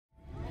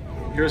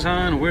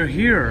Hiro-san, we're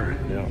here.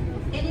 Yeah.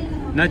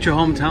 Not your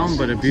hometown,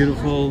 but a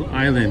beautiful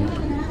island.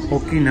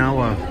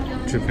 Okinawa,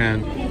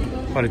 Japan.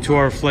 About a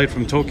 2-hour flight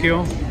from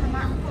Tokyo.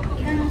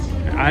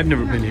 I've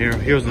never been here.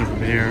 Hiro's never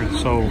been here.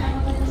 So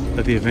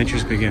let the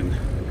adventures begin.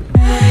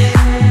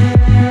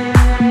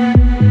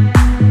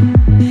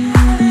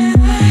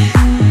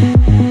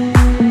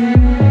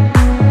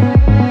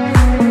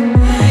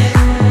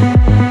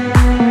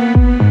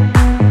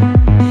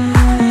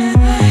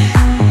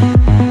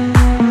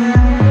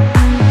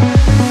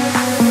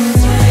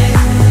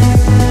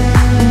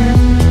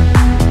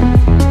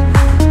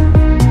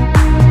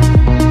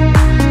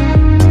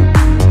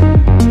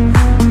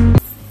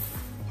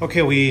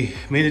 Okay, we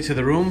made it to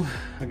the room.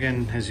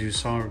 Again, as you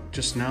saw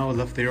just now,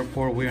 left the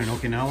airport. We're in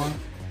Okinawa,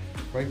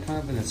 right kind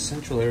of in the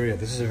central area.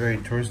 This is a very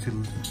tourist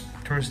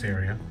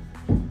area.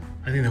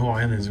 I think the whole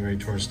island is very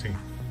touristy.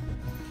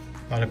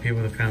 A lot of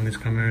people, the families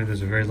come here.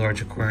 There's a very large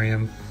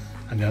aquarium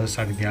on the other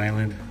side of the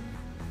island.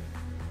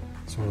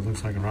 That's what it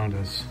looks like around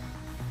us.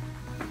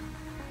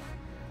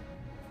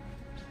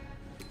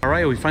 All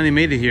right, we finally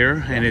made it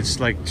here, and it's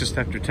like just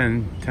after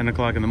 10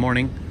 o'clock in the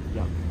morning.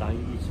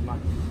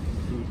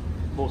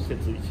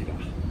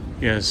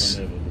 Yes,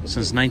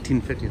 since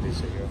 1950 they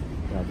say here.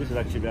 Yeah, this is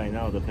actually right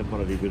now the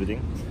temporary building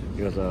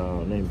because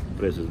name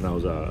place is now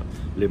the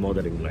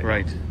remodeling line.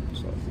 Right.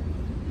 So.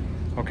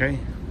 Okay,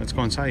 let's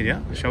go inside,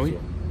 yeah? Shall we?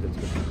 Let's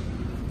go.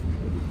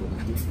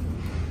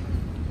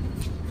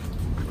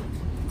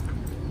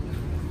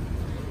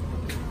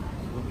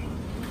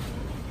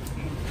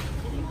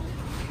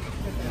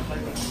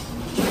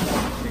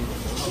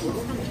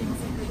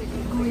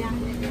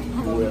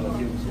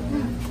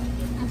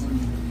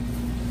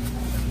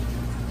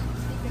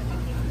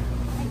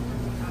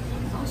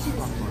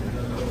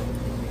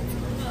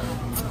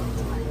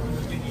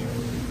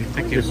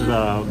 Thank you. This is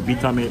a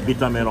bitter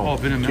melon. Oh,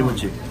 bitter melon.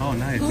 Kimchi. Oh,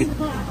 nice.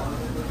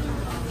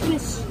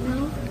 Yes.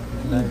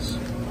 Nice.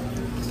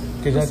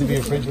 Does it have to be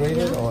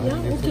refrigerated or have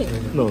to be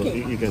refrigerated? No,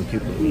 you can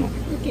keep it.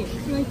 Okay,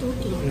 right,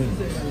 okay.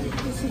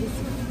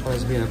 Or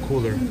has to be in a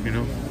cooler, you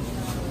know?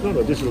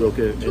 No, this is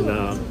okay.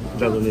 And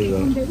doesn't need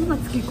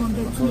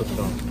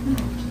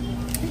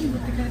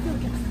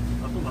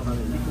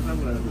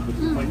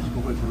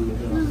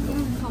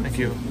Thank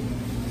you.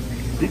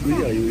 Big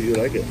ear, you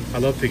like it? I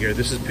love pig ear.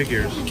 This is pig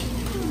ears.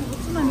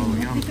 Oh,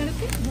 yum.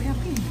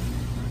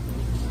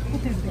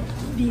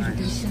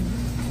 Nice.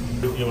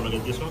 You want to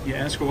get this one?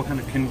 Yeah, ask her what kind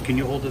of, can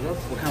you hold it up?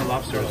 What kind of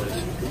lobster is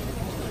this?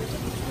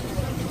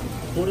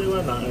 これ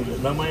は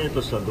名前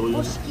としてはどういう？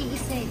五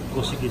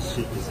色伊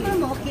勢。これ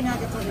も沖縄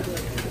で取れる。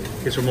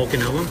It's from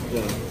Okinawa?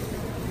 Yeah.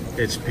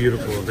 It's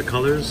beautiful. The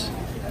colors,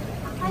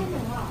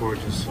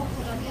 gorgeous.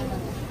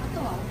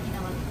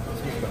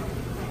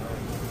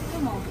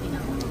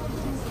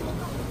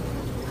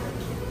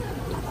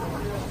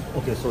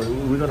 Okay, so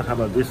we're gonna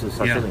have this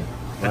sashimi, Yeah, right?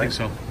 I think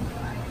so.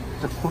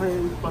 じゃあこれ一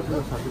発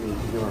の刺身い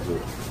けます？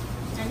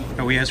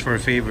 And we asked for a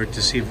favor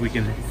to see if we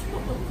can,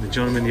 the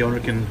gentleman, the owner,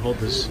 can hold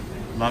this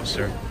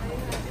lobster.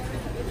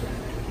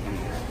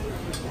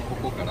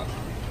 ここからこ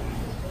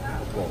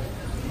う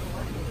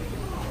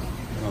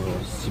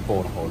脂肪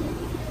の方に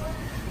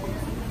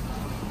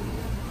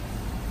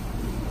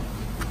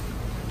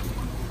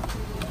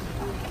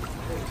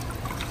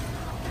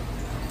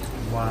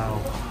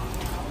Wow.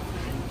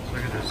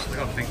 Look at this. Look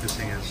how big this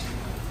thing is.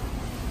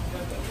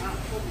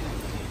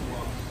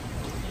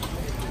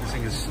 This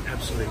thing is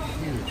absolutely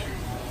huge.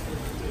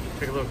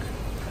 Take a look.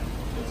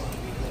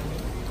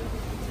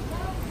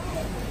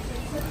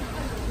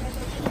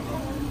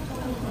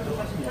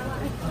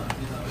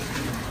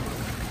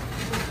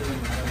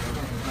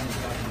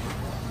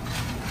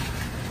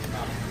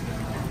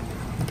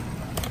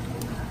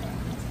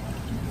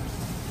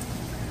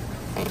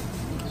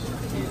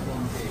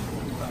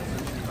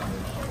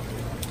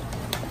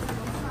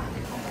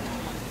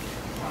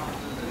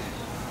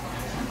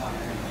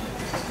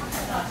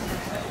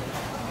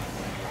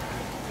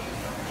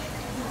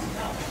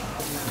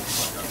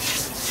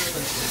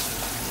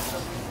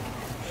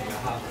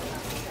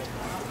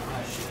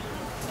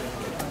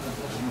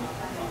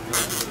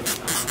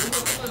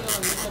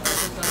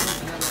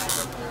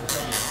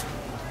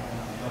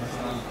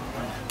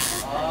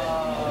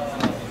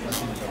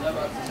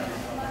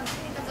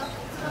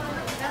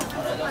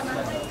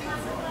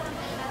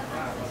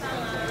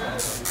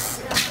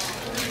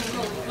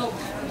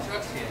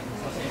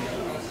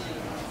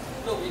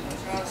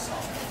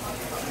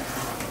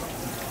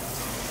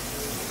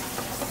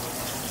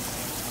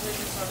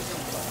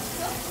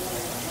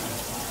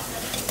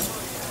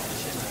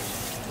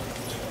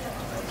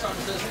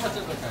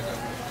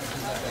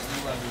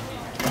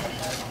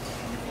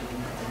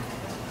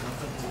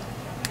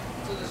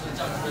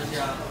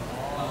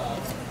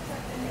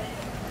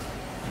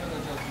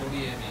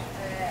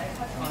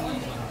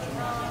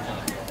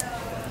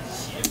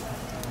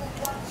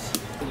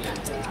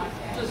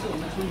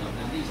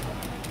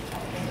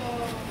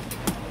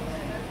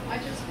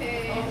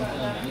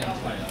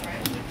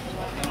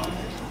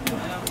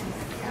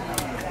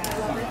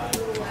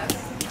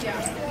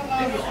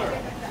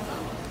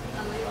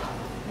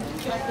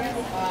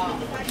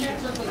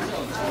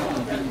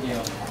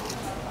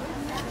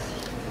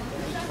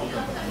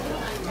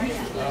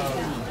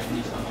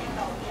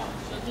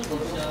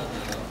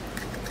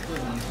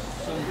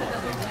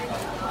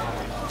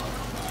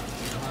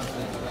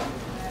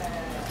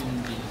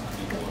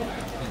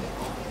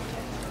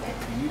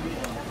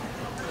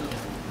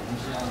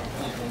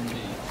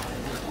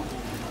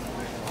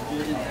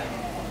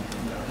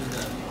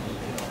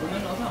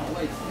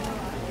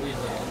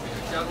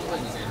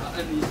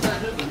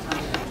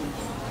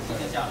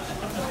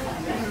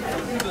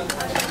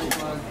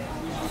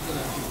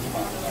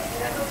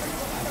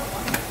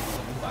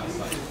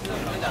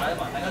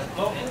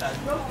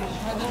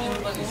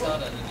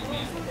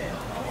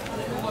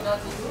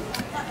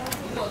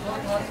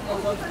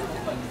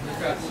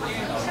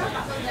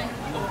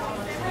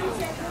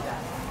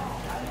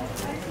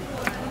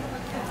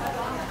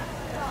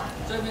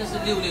 这边是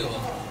66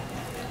啊。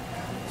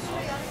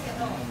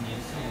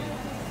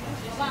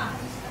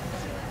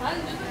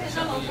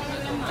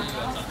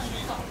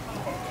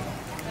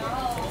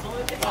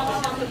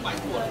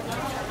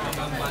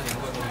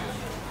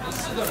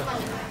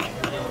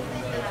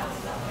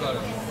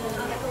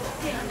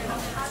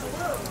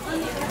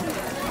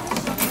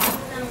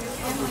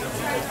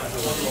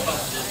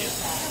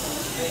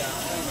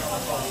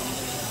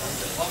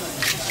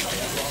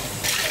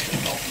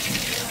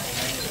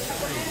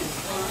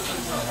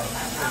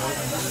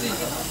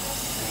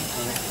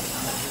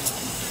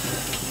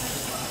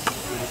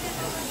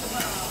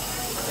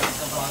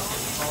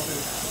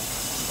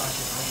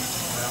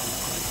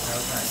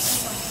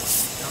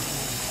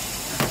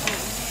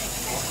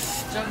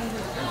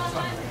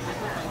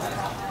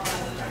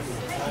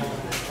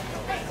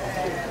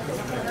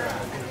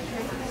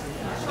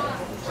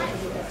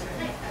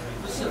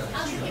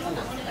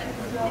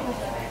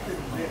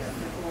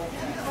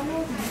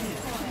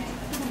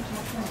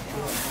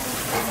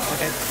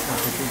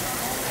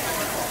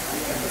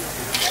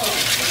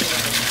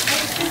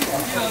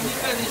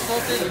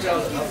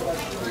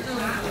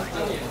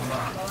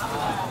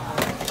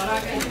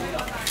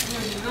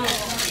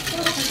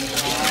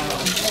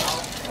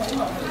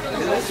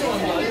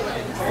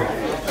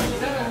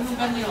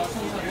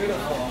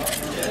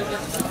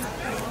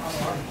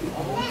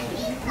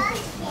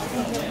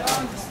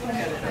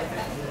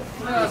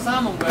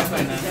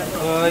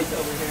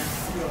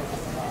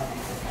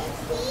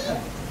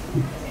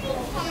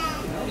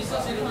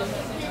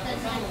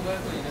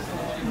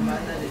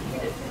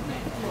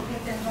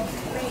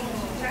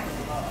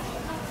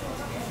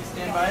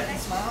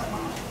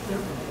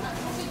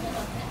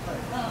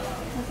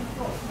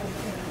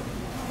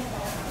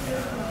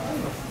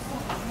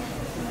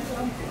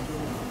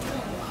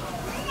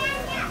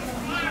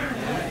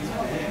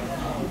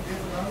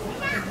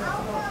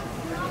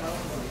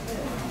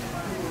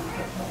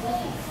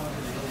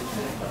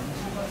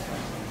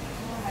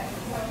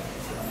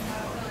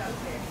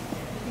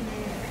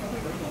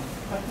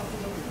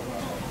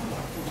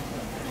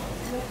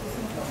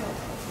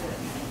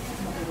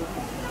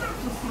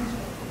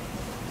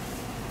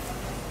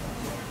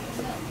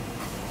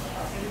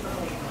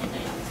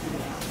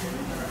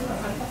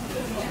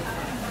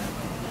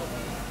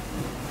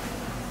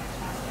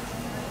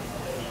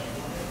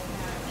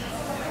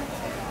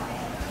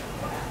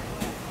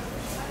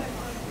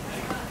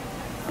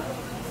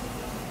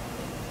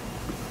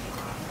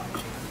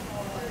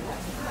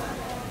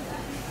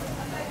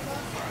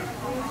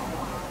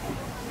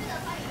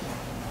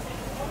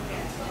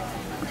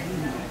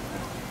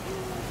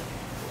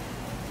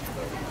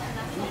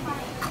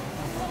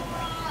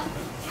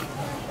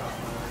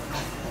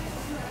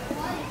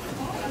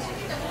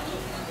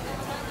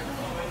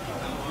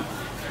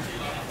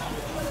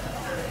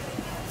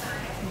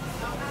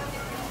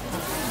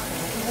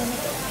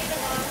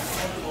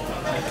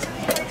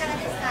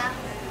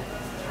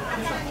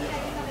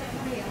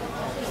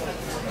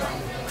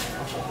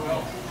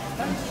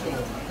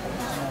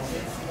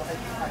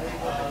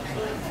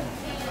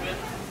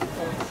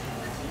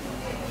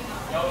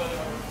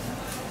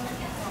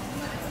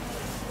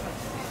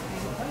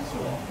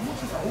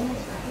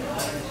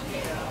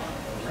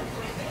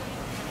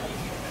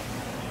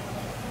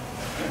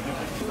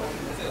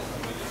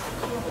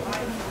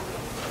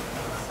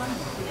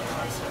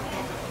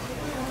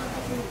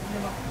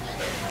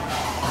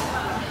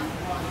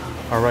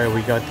All right,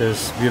 we got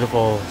this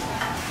beautiful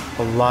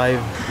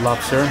live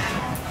lobster,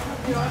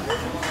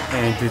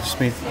 and they just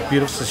made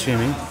beautiful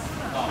sashimi.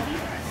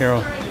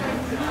 Hiro,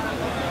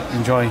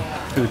 enjoy,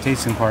 do the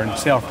tasting part.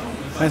 See how,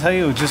 I tell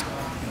you, it just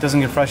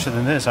doesn't get fresher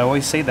than this. I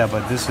always say that,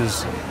 but this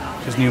is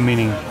just new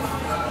meaning.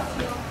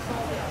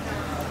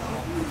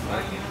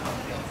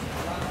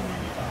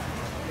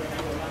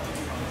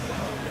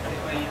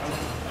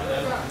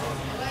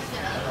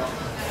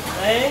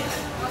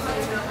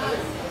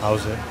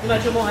 How's it?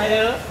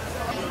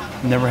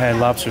 Never had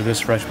lobster this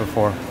fresh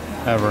before,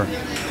 ever. Take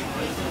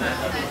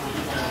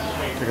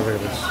a look at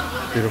this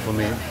beautiful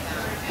meat.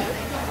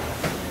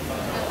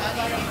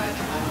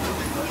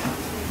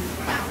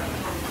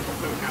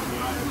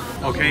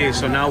 Okay,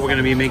 so now we're going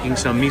to be making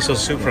some miso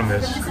soup from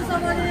this.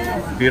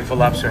 beautiful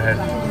lobster head.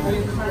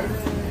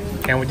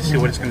 Can't wait to see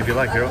what it's going to be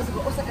like, Hiro.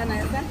 お魚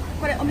屋さん。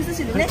これお味噌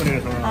汁ね。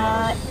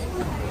はい。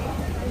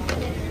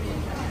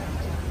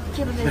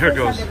There it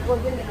goes.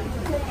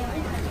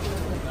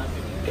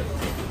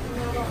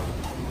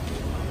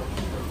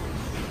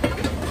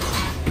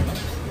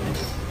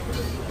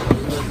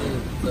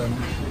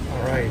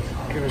 Alright,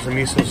 here's the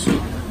miso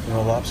soup and the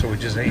lobster we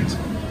just ate.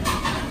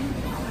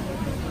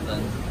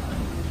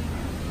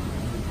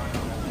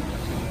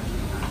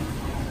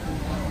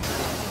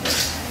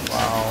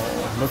 Wow,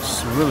 it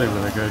looks really,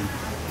 really good.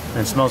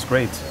 And it smells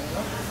great.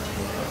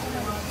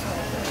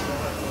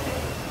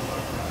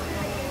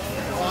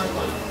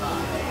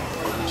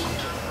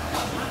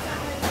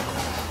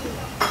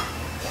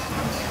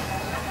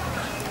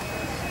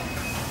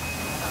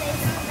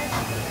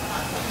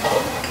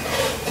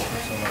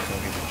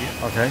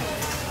 Okay.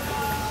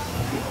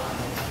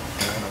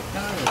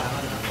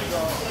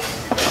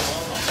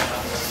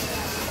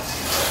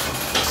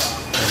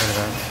 Look at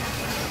that.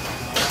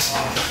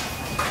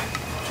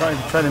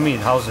 Try the meat.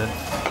 How's it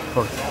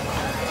cooked?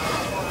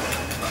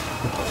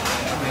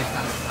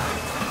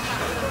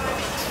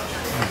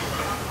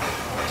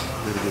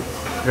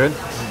 Good.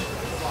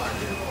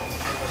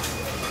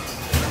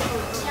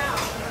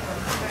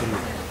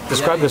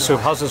 Describe the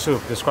soup. How's the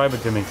soup? Describe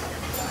it to me.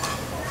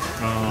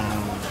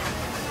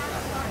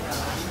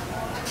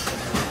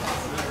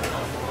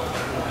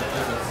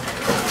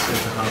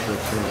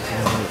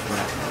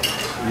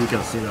 You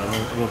can see the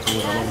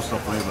lobster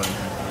flavor.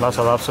 Lots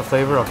of lobster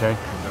flavor, okay.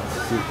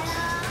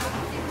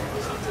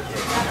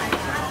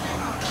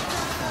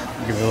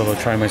 Give it a little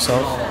try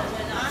myself.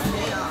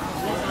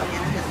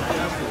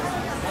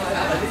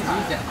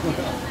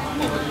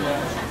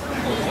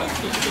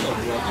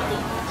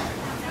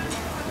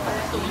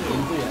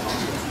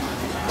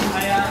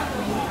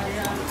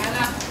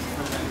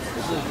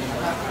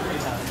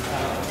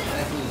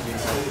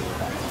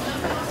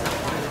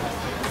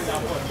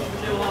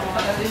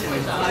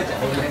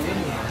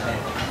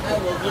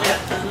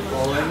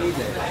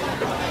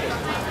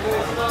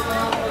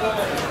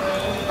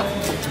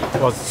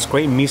 Well, it's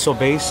great miso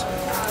base.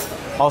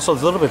 Also,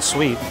 it's a little bit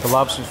sweet. The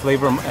lobster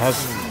flavor has,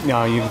 you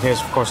can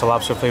taste, of course, the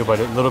lobster flavor, but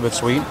a little bit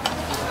sweet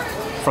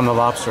from the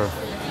lobster.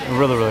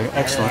 Really, really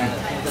excellent.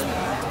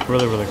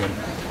 Really, really good.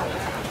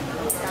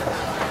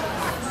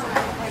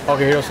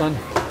 Okay, Hiro-san.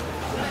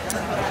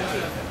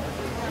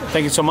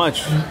 Thank you so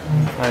much.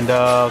 And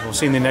we'll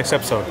see you in the next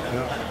episode.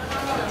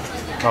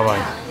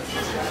 Bye-bye.